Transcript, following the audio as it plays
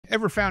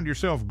Ever found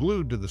yourself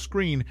glued to the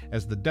screen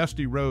as the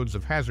dusty roads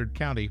of Hazzard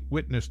County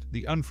witnessed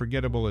the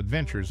unforgettable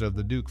adventures of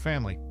the Duke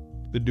family?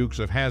 The Dukes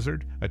of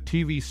Hazzard, a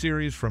TV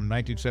series from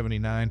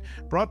 1979,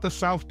 brought the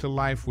South to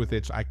life with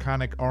its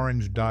iconic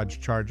orange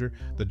Dodge Charger,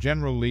 the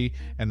General Lee,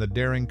 and the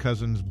daring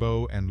cousins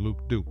Beau and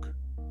Luke Duke.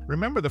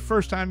 Remember the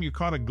first time you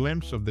caught a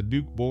glimpse of the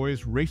Duke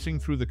boys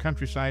racing through the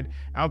countryside,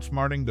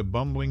 outsmarting the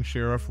bumbling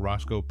sheriff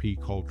Rosco P.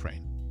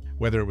 Coltrane?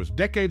 Whether it was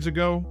decades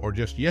ago or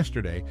just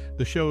yesterday,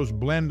 the show's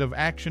blend of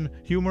action,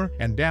 humor,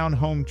 and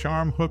down-home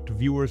charm hooked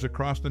viewers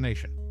across the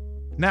nation.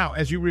 Now,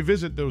 as you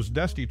revisit those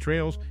dusty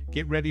trails,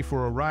 get ready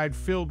for a ride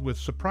filled with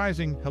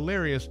surprising,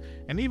 hilarious,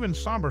 and even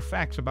somber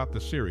facts about the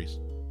series.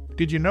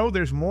 Did you know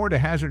there's more to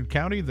Hazzard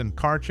County than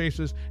car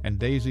chases and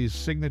Daisy's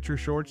signature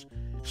shorts?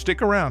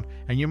 Stick around,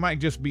 and you might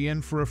just be in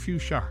for a few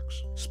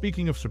shocks.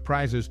 Speaking of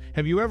surprises,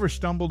 have you ever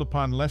stumbled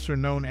upon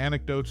lesser-known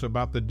anecdotes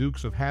about the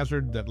Dukes of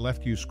Hazzard that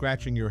left you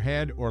scratching your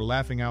head or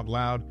laughing out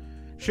loud?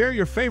 Share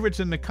your favorites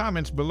in the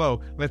comments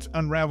below. Let's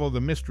unravel the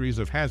mysteries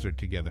of Hazzard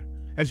together.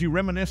 As you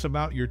reminisce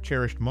about your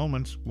cherished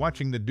moments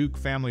watching the Duke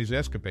family's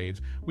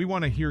escapades, we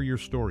want to hear your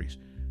stories.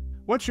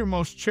 What's your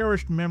most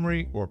cherished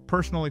memory or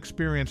personal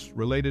experience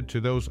related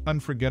to those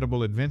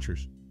unforgettable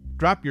adventures?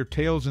 Drop your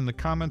tales in the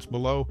comments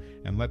below,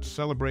 and let's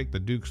celebrate the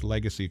Duke's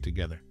legacy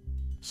together.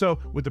 So,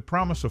 with the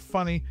promise of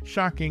funny,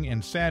 shocking,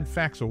 and sad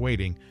facts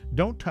awaiting,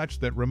 don't touch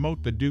that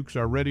remote. The Dukes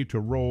are ready to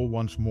roll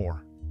once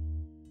more.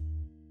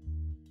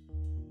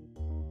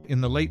 In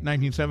the late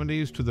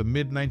 1970s to the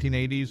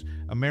mid-1980s,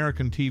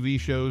 American TV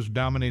shows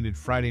dominated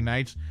Friday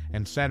nights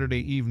and Saturday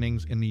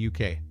evenings in the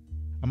UK.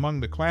 Among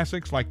the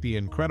classics like The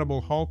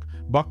Incredible Hulk,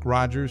 Buck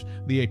Rogers,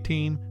 The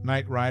A-Team,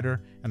 Knight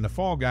Rider, and The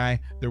Fall Guy,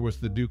 there was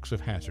The Dukes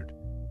of Hazzard.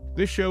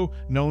 This show,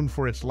 known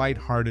for its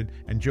light-hearted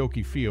and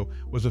jokey feel,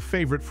 was a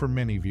favorite for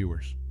many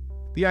viewers.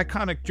 The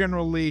iconic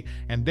General Lee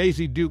and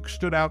Daisy Duke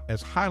stood out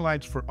as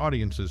highlights for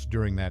audiences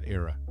during that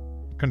era.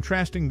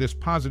 Contrasting this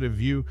positive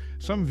view,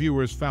 some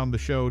viewers found the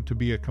show to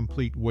be a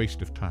complete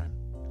waste of time.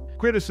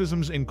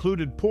 Criticisms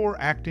included poor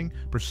acting,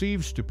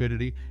 perceived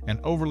stupidity, and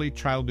overly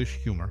childish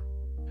humor.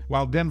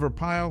 While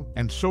Pyle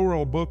and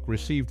Sorrell Booke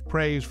received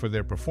praise for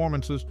their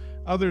performances,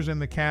 others in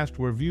the cast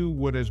were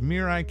viewed as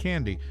mere eye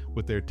candy,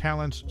 with their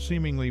talents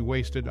seemingly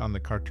wasted on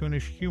the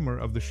cartoonish humor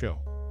of the show.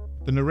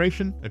 The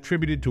narration,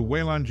 attributed to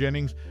Waylon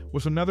Jennings,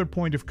 was another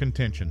point of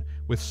contention,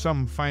 with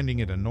some finding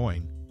it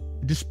annoying.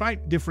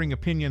 Despite differing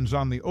opinions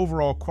on the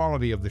overall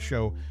quality of the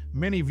show,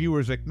 many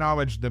viewers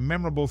acknowledged the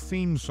memorable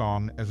theme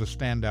song as a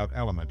standout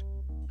element.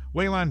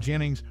 Waylon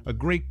Jennings, a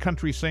great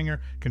country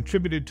singer,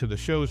 contributed to the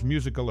show's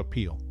musical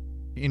appeal.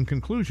 In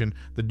conclusion,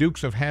 the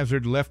Dukes of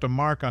Hazzard left a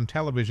mark on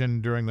television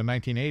during the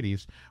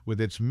 1980s with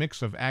its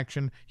mix of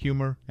action,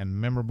 humor, and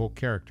memorable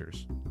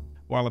characters.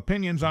 While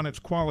opinions on its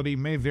quality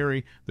may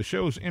vary, the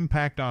show's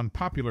impact on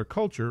popular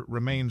culture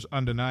remains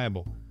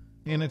undeniable.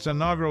 In its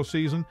inaugural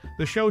season,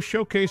 the show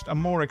showcased a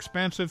more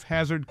expansive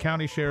Hazzard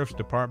County Sheriff's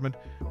Department,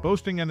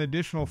 boasting an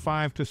additional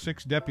 5 to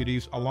 6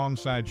 deputies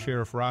alongside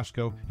Sheriff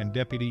Rosco and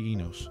Deputy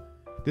Enos.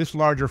 This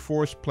larger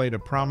force played a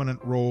prominent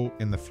role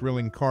in the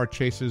thrilling car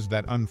chases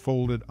that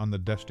unfolded on the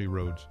dusty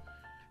roads.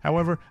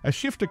 However, a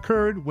shift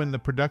occurred when the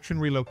production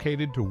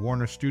relocated to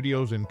Warner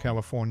Studios in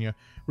California,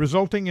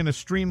 resulting in a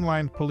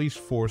streamlined police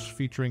force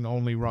featuring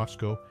only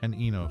Rosco and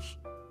Enos.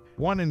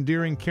 One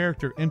endearing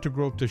character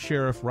integral to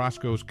Sheriff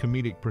Roscoe's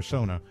comedic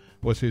persona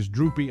was his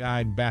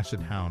droopy-eyed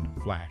basset hound,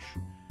 Flash.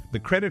 The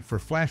credit for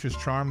Flash's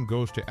charm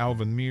goes to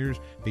Alvin Mears,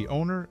 the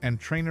owner and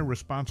trainer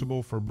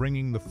responsible for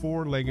bringing the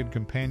four-legged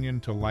companion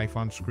to life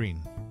on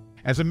screen.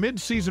 As a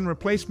mid-season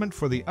replacement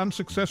for the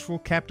unsuccessful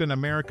Captain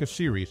America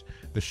series,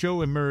 the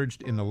show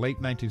emerged in the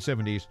late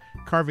 1970s,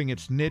 carving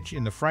its niche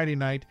in the Friday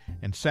night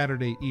and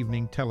Saturday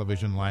evening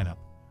television lineup.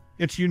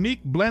 Its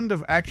unique blend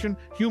of action,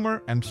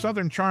 humor, and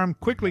Southern charm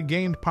quickly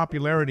gained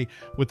popularity,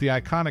 with the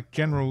iconic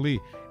General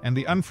Lee and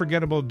the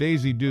unforgettable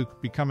Daisy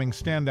Duke becoming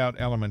standout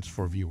elements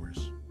for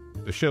viewers.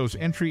 The show's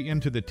entry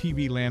into the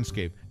TV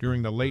landscape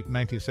during the late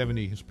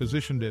 1970s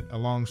positioned it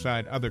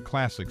alongside other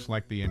classics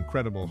like The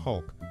Incredible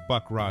Hulk,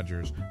 Buck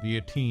Rogers, The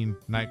A-Team,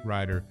 Knight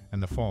Rider,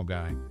 and The Fall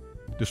Guy.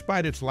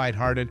 Despite its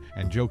lighthearted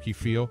and jokey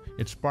feel,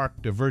 it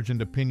sparked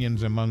divergent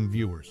opinions among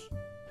viewers.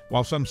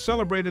 While some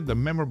celebrated the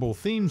memorable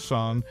theme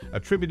song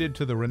attributed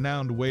to the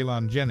renowned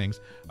Waylon Jennings,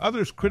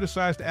 others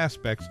criticized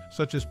aspects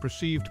such as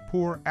perceived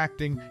poor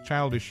acting,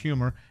 childish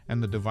humor,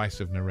 and the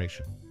divisive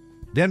narration.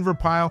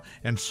 Pyle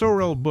and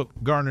Sorrell Booke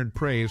garnered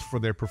praise for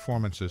their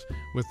performances,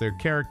 with their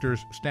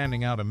characters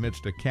standing out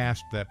amidst a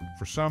cast that,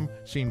 for some,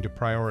 seemed to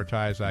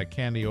prioritize eye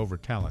candy over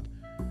talent.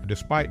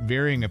 Despite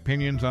varying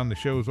opinions on the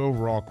show's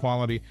overall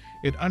quality,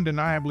 it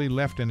undeniably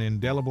left an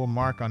indelible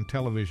mark on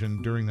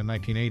television during the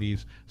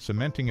 1980s,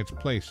 cementing its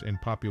place in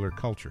popular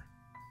culture.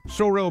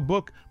 Sorrell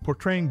Booke,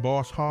 portraying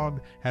Boss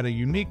Hogg, had a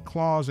unique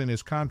clause in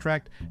his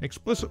contract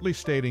explicitly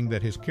stating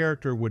that his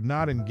character would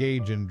not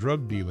engage in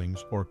drug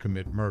dealings or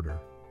commit murder.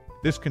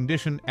 This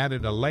condition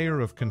added a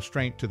layer of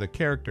constraint to the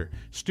character,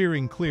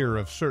 steering clear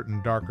of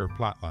certain darker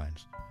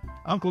plotlines.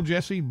 Uncle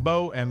Jesse,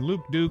 Bo, and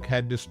Luke Duke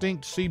had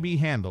distinct CB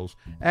handles,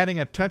 adding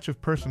a touch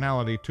of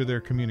personality to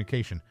their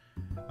communication.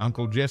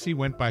 Uncle Jesse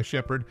went by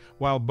Shepherd,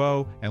 while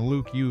Bo and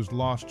Luke used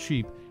Lost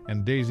Sheep,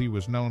 and Daisy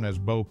was known as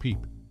Bo Peep.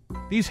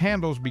 These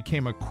handles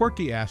became a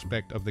quirky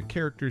aspect of the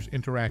characters'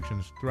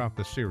 interactions throughout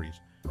the series.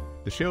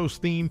 The show's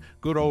theme,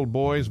 Good Old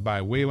Boys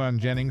by Waylon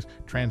Jennings,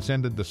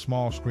 transcended the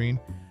small screen.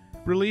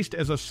 Released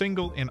as a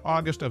single in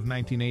August of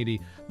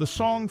 1980, the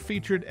song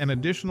featured an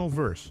additional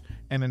verse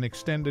and an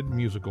extended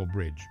musical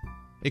bridge.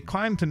 It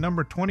climbed to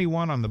number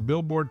 21 on the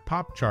Billboard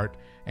Pop chart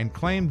and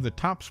claimed the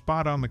top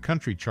spot on the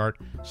country chart,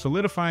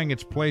 solidifying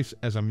its place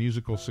as a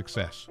musical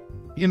success.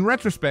 In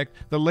retrospect,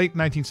 the late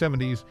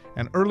 1970s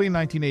and early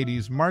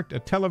 1980s marked a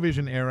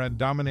television era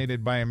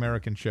dominated by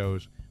American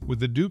shows, with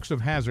the Dukes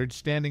of Hazzard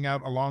standing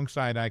out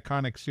alongside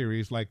iconic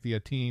series like The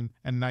A-Team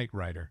and Knight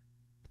Rider.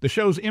 The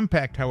show's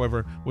impact,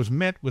 however, was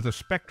met with a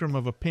spectrum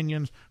of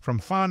opinions from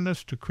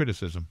fondness to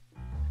criticism.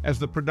 As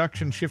the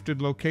production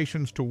shifted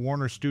locations to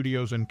Warner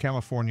Studios in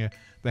California,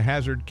 the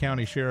Hazzard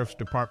County Sheriff's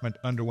Department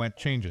underwent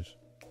changes.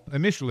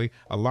 Initially,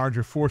 a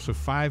larger force of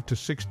 5 to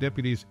 6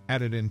 deputies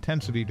added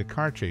intensity to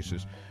car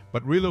chases,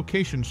 but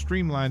relocation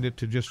streamlined it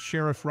to just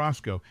Sheriff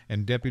Rosco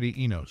and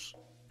Deputy Enos.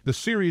 The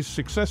series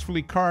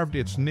successfully carved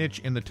its niche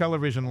in the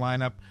television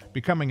lineup,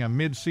 becoming a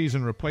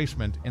mid-season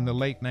replacement in the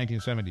late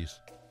 1970s.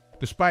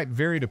 Despite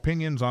varied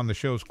opinions on the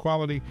show's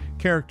quality,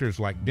 characters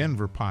like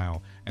Denver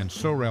Pyle and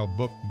Sorrell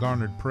Booke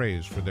garnered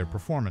praise for their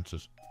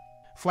performances.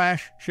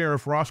 Flash,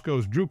 Sheriff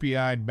Roscoe's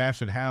droopy-eyed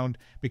basset hound,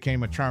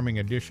 became a charming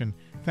addition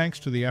thanks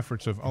to the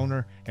efforts of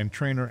owner and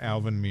trainer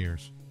Alvin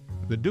Mears.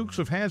 The Dukes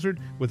of Hazzard,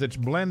 with its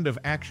blend of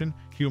action,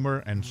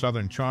 humor, and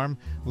Southern charm,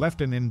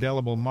 left an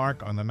indelible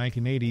mark on the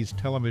 1980s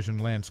television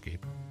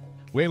landscape.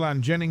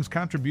 Waylon Jennings'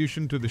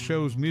 contribution to the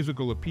show's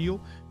musical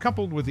appeal,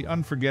 coupled with the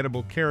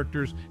unforgettable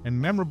characters and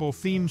memorable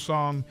theme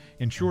song,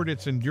 ensured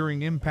its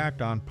enduring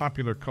impact on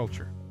popular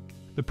culture.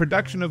 The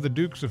production of the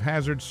Dukes of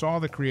Hazzard saw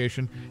the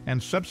creation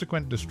and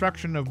subsequent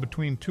destruction of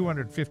between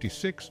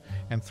 256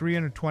 and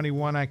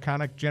 321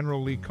 iconic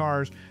General Lee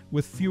cars,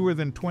 with fewer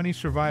than 20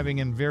 surviving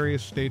in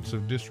various states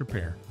of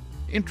disrepair.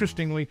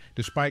 Interestingly,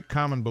 despite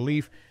common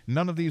belief,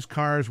 none of these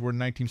cars were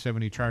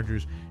 1970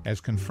 Chargers, as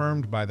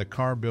confirmed by the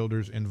car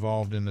builders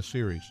involved in the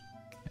series.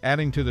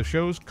 Adding to the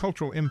show's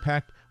cultural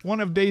impact, one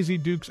of Daisy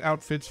Duke's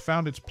outfits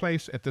found its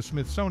place at the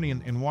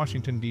Smithsonian in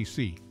Washington,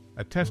 D.C.,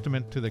 a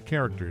testament to the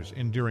character's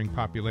enduring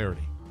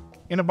popularity.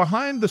 In a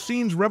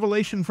behind-the-scenes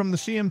revelation from the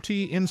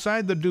CMT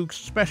Inside the Dukes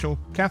special,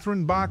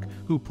 Catherine Bach,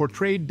 who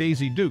portrayed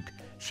Daisy Duke,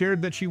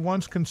 shared that she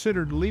once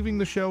considered leaving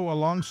the show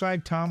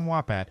alongside Tom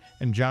Wopat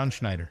and John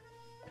Schneider.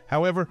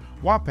 However,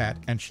 Wopat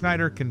and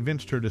Schneider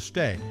convinced her to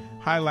stay,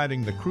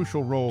 highlighting the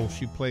crucial role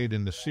she played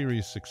in the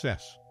series'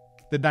 success.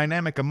 The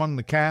dynamic among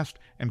the cast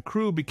and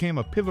crew became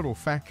a pivotal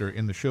factor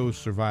in the show's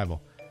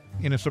survival.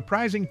 In a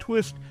surprising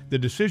twist, the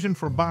decision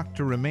for Bach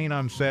to remain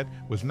on set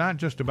was not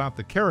just about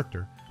the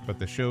character, but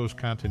the show's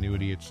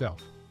continuity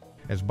itself.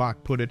 As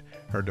Bach put it,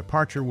 her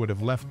departure would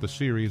have left the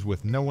series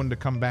with no one to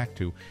come back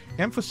to,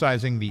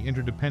 emphasizing the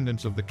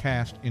interdependence of the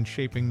cast in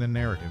shaping the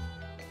narrative.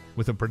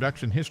 With a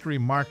production history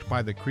marked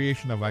by the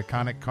creation of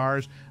iconic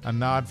cars, a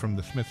nod from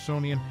the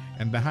Smithsonian,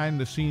 and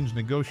behind-the-scenes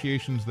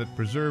negotiations that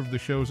preserved the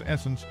show's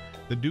essence,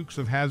 the Dukes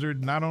of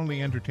Hazzard not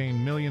only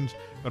entertained millions,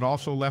 but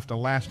also left a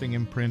lasting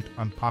imprint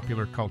on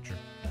popular culture.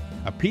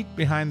 A peek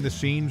behind the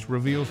scenes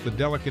reveals the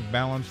delicate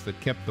balance that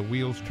kept the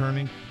wheels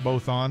turning,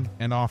 both on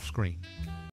and off screen.